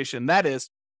from depreciation, and that is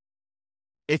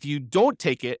if you don't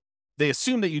take it, they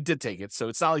assume that you did take it. So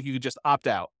it's not like you could just opt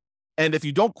out. And if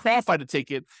you don't qualify to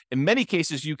take it, in many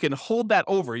cases, you can hold that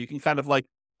over. You can kind of like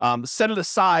set it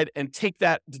aside and take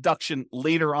that deduction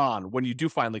later on when you do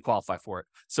finally qualify for it.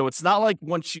 So it's not like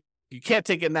once you can't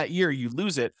take it in that year, you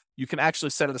lose it. You can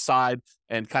actually set it aside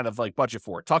and kind of like budget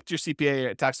for it. Talk to your CPA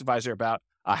or tax advisor about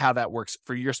how that works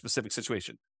for your specific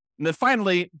situation. And then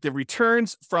finally, the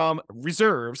returns from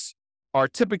reserves are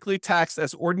typically taxed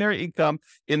as ordinary income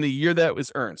in the year that it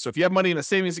was earned. So if you have money in a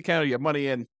savings account, or you have money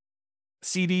in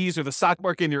CDs or the stock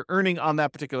market, and you're earning on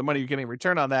that particular money, you're getting a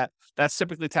return on that, that's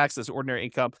typically taxed as ordinary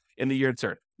income in the year it's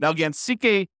earned. Now, again, seek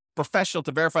a professional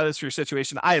to verify this for your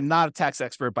situation. I am not a tax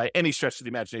expert by any stretch of the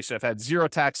imagination. I've had zero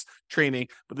tax training,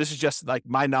 but this is just like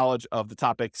my knowledge of the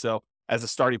topic. So as a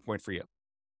starting point for you.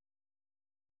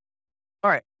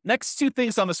 All right, next two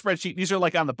things on the spreadsheet. These are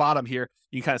like on the bottom here.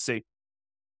 You can kind of see.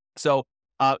 So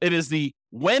it is the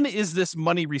when is this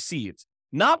money received?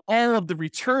 Not all of the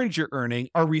returns you're earning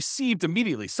are received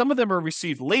immediately. Some of them are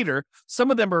received later. Some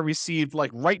of them are received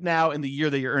like right now in the year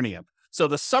that you're earning them. So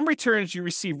the some returns you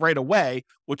receive right away,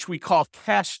 which we call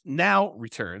cash now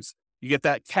returns, you get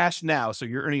that cash now, so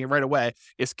you're earning it right away,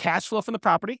 is cash flow from the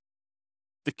property.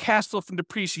 The cash flow from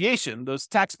depreciation, those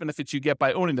tax benefits you get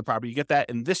by owning the property, you get that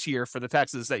in this year for the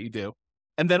taxes that you do.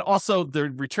 And then also the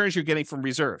returns you're getting from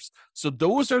reserves. So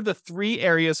those are the three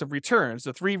areas of returns,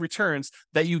 the three returns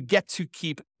that you get to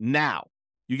keep now.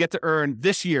 You get to earn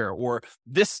this year or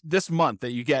this month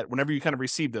that you get whenever you kind of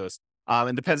receive those.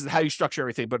 And depends on how you structure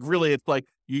everything. But really, it's like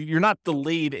you're not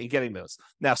delayed in getting those.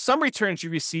 Now, some returns you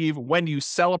receive when you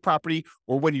sell a property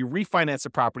or when you refinance a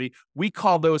property, we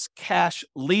call those cash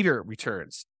later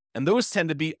returns. And those tend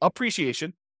to be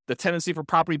appreciation, the tendency for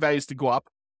property values to go up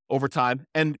over time,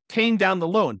 and paying down the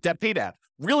loan, debt pay down.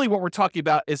 Really what we're talking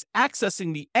about is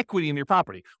accessing the equity in your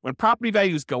property. When property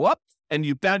values go up and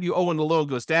you owe and the loan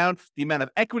goes down, the amount of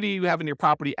equity you have in your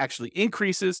property actually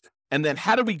increases. And then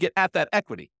how do we get at that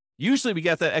equity? Usually we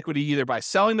get that equity either by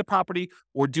selling the property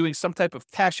or doing some type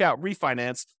of cash out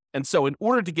refinance. And so in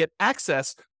order to get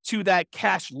access to that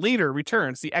cash later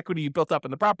returns, the equity you built up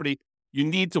in the property, you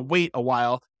need to wait a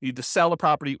while. You need to sell the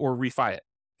property or refi it.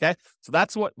 Okay, so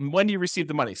that's when you receive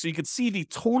the money. So you can see the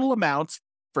total amount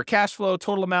for cash flow,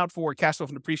 total amount for cash flow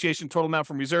from depreciation, total amount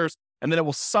from reserves, and then it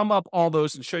will sum up all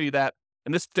those and show you that.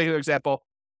 In this particular example,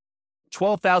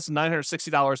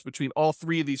 $12,960 between all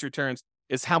three of these returns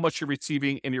is how much you're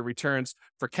receiving in your returns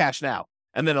for cash now.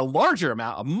 And then a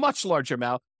much larger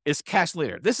amount is cash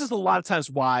later. This is a lot of times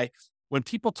why when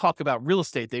people talk about real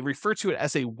estate, they refer to it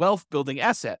as a wealth building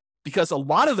asset because a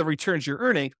lot of the returns you're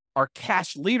earning are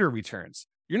cash later returns.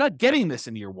 You're not getting this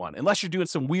in year one unless you're doing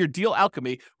some weird deal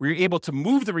alchemy where you're able to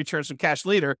move the returns from cash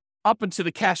later up into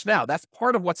the cash now. That's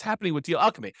part of what's happening with deal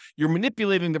alchemy. You're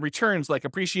manipulating the returns like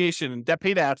appreciation and debt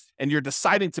paid out, and you're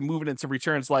deciding to move it into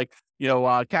returns like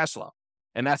cash flow.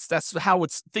 And that's how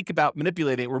it's think about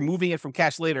manipulating it. We're moving it from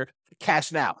cash later to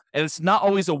cash now. And it's not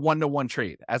always a one-to-one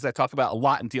trade, as I talk about a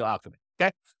lot in deal alchemy.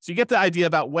 Okay. So you get the idea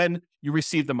about when you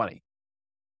receive the money.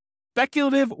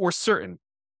 Speculative or certain.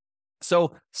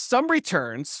 So some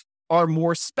returns are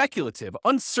more speculative,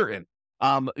 uncertain.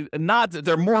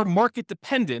 They're more market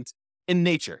dependent in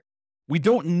nature. We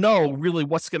don't know really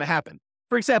what's going to happen.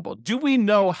 For example, do we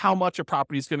know how much a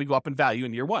property is going to go up in value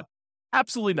in year one?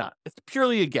 Absolutely not. It's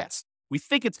purely a guess. We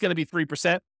think it's going to be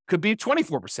 3%, could be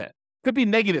 24%, could be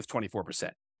negative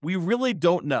 24%. We really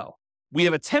don't know. We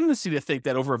have a tendency to think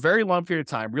that over a very long period of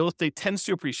time, real estate tends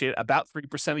to appreciate about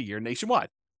 3% a year nationwide.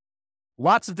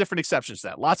 Lots of different exceptions to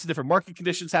that, lots of different market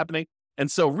conditions happening.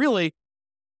 And so really,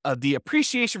 the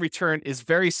appreciation return is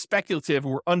very speculative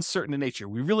or uncertain in nature.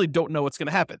 We really don't know what's going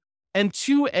to happen. And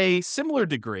to a similar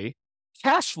degree,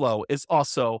 cash flow is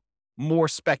also more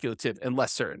speculative and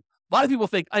less certain. A lot of people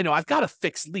think, I've got a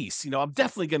fixed lease. I'm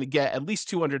definitely going to get at least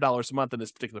 $200 a month on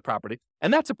this particular property.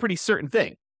 And that's a pretty certain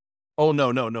thing. Oh,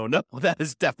 no. That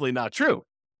is definitely not true.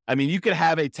 I mean, you could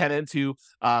have a tenant who,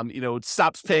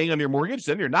 stops paying on your mortgage,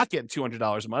 then you're not getting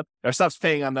 $200 a month, or stops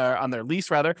paying on their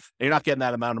lease rather, and you're not getting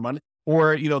that amount of money.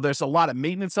 Or, there's a lot of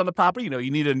maintenance on the property.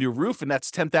 You need a new roof and that's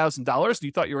 $10,000. And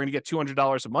you thought you were going to get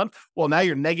 $200 a month. Well, now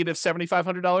you're negative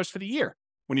 $7,500 for the year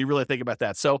when you really think about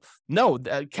that. So no,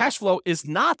 cash flow is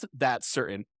not that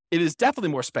certain. It is definitely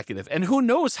more speculative. And who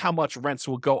knows how much rents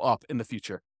will go up in the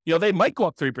future. They might go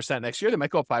up 3% next year. They might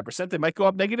go up 5%. They might go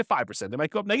up negative 5%. They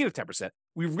might go up negative 10%.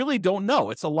 We really don't know.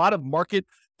 It's a lot of market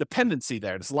dependency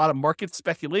there. There's a lot of market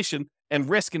speculation and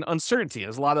risk and uncertainty.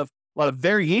 There's a lot of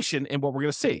variation in what we're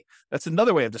going to see. That's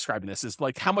another way of describing this is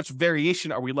like how much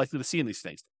variation are we likely to see in these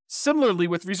things? Similarly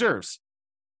with reserves.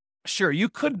 Sure, you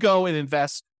could go and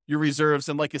invest your reserves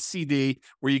in like a CD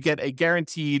where you get a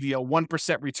guaranteed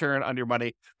 1% return on your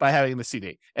money by having the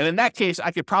CD. And in that case,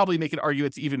 I could probably make an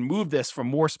argument to even move this from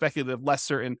more speculative, less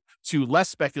certain to less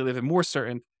speculative and more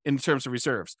certain in terms of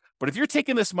reserves. But if you're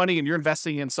taking this money and you're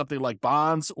investing in something like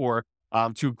bonds or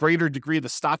to a greater degree the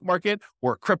stock market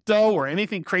or crypto or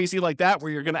anything crazy like that,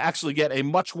 where you're going to actually get a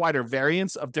much wider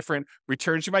variance of different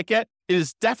returns you might get, it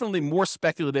is definitely more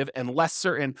speculative and less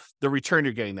certain the return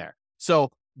you're getting there.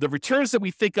 So the returns that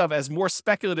we think of as more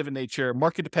speculative in nature,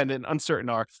 market dependent and uncertain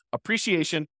are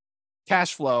appreciation,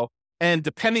 cash flow, and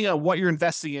depending on what you're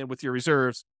investing in with your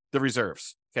reserves, the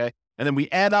reserves. Okay. And then we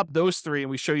add up those three and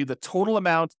we show you the total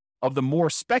amount of the more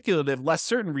speculative, less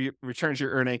certain returns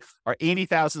you're earning are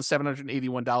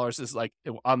 $80,781 is like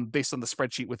based on the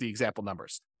spreadsheet with the example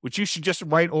numbers, which you should just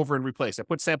write over and replace. I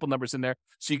put sample numbers in there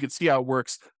so you can see how it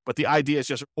works, but the idea is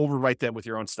just overwrite them with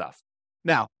your own stuff.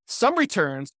 Now, some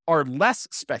returns are less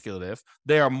speculative.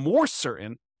 They are more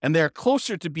certain, and they're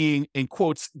closer to being, in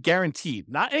quotes, guaranteed.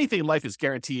 Not anything in life is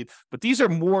guaranteed, but these are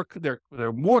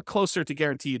they're more closer to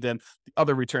guaranteed than the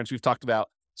other returns we've talked about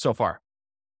so far.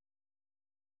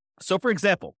 So, for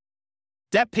example,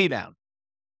 debt pay down.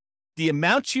 The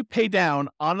amount you pay down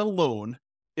on a loan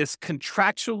is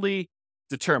contractually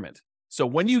determined. So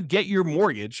when you get your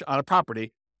mortgage on a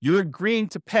property, you're agreeing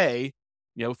to pay,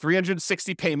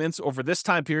 360 payments over this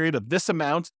time period of this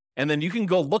amount. And then you can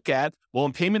go look at, well,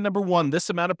 in payment number 1, this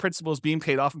amount of principal is being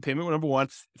paid off in payment number 1.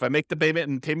 If I make the payment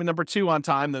in payment number 2 on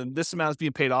time, then this amount is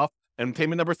being paid off in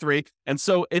payment number 3. And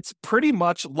so it's pretty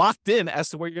much locked in as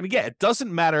to what you're going to get. It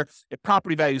doesn't matter if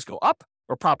property values go up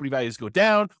or property values go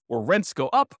down or rents go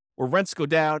up or rents go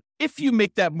down. If you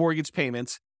make that mortgage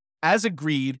payment as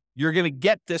agreed, you're going to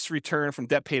get this return from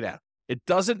debt pay down. It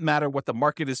doesn't matter what the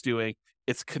market is doing.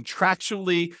 It's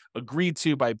contractually agreed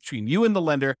to between you and the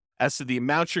lender as to the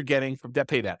amount you're getting from debt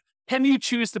pay down. Can you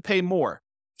choose to pay more?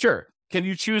 Sure. Can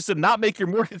you choose to not make your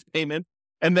mortgage payment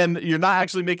and then you're not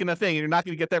actually making a thing and you're not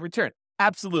going to get that return?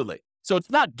 Absolutely. So it's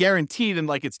not guaranteed and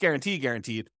like it's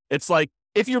guaranteed. It's like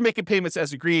if you're making payments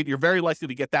as agreed, you're very likely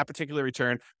to get that particular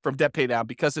return from debt pay down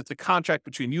because it's a contract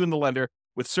between you and the lender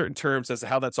with certain terms as to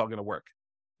how that's all going to work.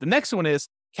 The next one is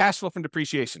cash flow from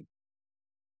depreciation.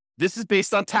 This is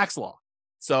based on tax law.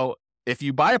 So if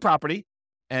you buy a property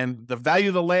and the value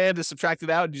of the land is subtracted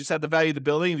out, and you just have the value of the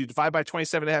building and you divide by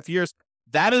 27 and a half years,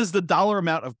 that is the dollar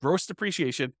amount of gross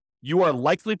depreciation you are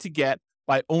likely to get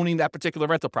by owning that particular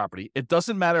rental property. It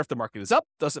doesn't matter if the market is up,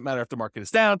 doesn't matter if the market is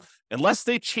down, unless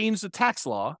they change the tax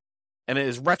law and it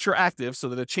is retroactive so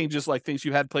that it changes like things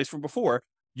you had in place from before,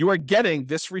 you are getting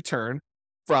this return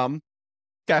from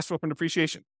cash flow from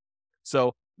depreciation.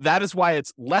 So that is why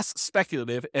it's less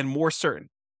speculative and more certain.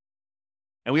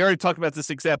 And we already talked about this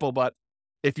example, but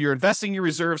if you're investing your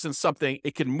reserves in something,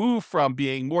 it can move from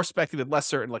being more speculative, less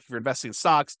certain, like if you're investing in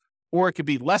stocks, or it could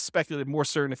be less speculative, more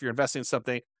certain if you're investing in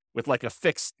something with like a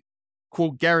fixed,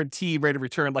 quote, guaranteed rate of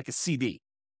return, like a CD.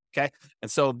 Okay. And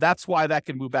so that's why that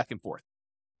can move back and forth.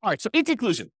 All right. So in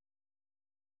conclusion,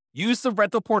 use the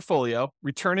rental portfolio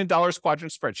return in dollars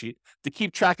quadrant spreadsheet to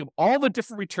keep track of all the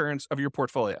different returns of your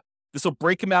portfolio. This will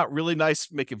break them out really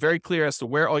nice, make it very clear as to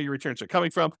where all your returns are coming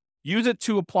from. Use it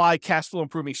to apply cash flow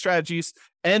improving strategies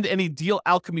and any deal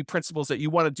alchemy principles that you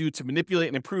want to do to manipulate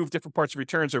and improve different parts of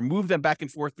returns or move them back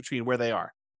and forth between where they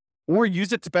are. Or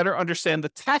use it to better understand the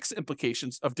tax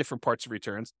implications of different parts of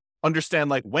returns,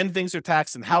 understand like when things are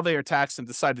taxed and how they are taxed, and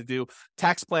decide to do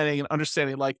tax planning and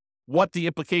understanding like what the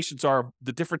implications are,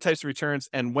 the different types of returns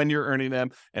and when you're earning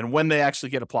them and when they actually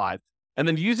get applied. And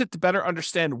then use it to better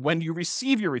understand when you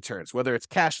receive your returns, whether it's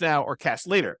cash now or cash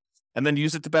later. And then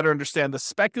use it to better understand the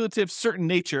speculative, certain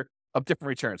nature of different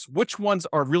returns. Which ones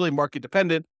are really market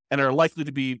dependent and are likely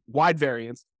to be wide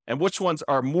variance, and which ones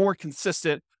are more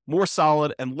consistent, more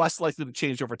solid, and less likely to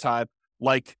change over time,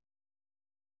 like,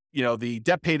 the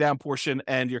debt pay down portion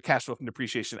and your cash flow from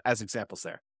depreciation as examples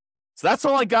there. So that's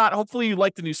all I got. Hopefully you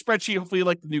like the new spreadsheet. Hopefully you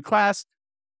like the new class.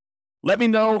 Let me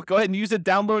know. Go ahead and use it,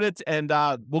 download it, and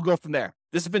we'll go from there.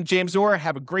 This has been James Orr.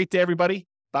 Have a great day, everybody.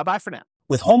 Bye-bye for now.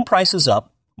 With home prices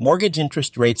up, mortgage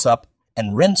interest rates up,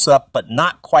 and rents up, but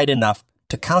not quite enough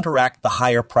to counteract the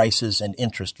higher prices and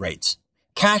interest rates,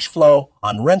 cash flow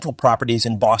on rental properties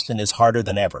in Boston is harder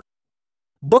than ever.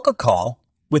 Book a call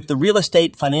with the Real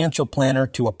Estate Financial Planner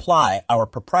to apply our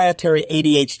proprietary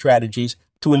 88 strategies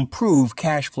to improve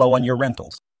cash flow on your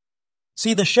rentals.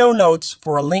 See the show notes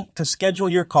for a link to schedule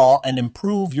your call and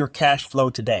improve your cash flow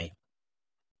today.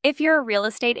 If you're a real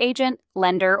estate agent,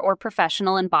 lender, or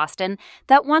professional in Boston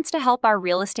that wants to help our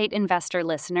real estate investor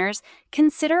listeners,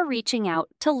 consider reaching out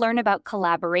to learn about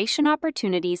collaboration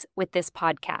opportunities with this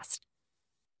podcast.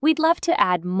 We'd love to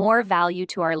add more value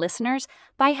to our listeners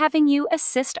by having you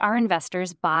assist our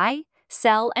investors buy,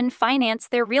 sell, and finance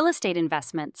their real estate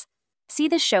investments. See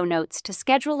the show notes to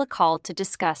schedule a call to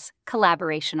discuss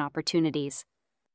collaboration opportunities.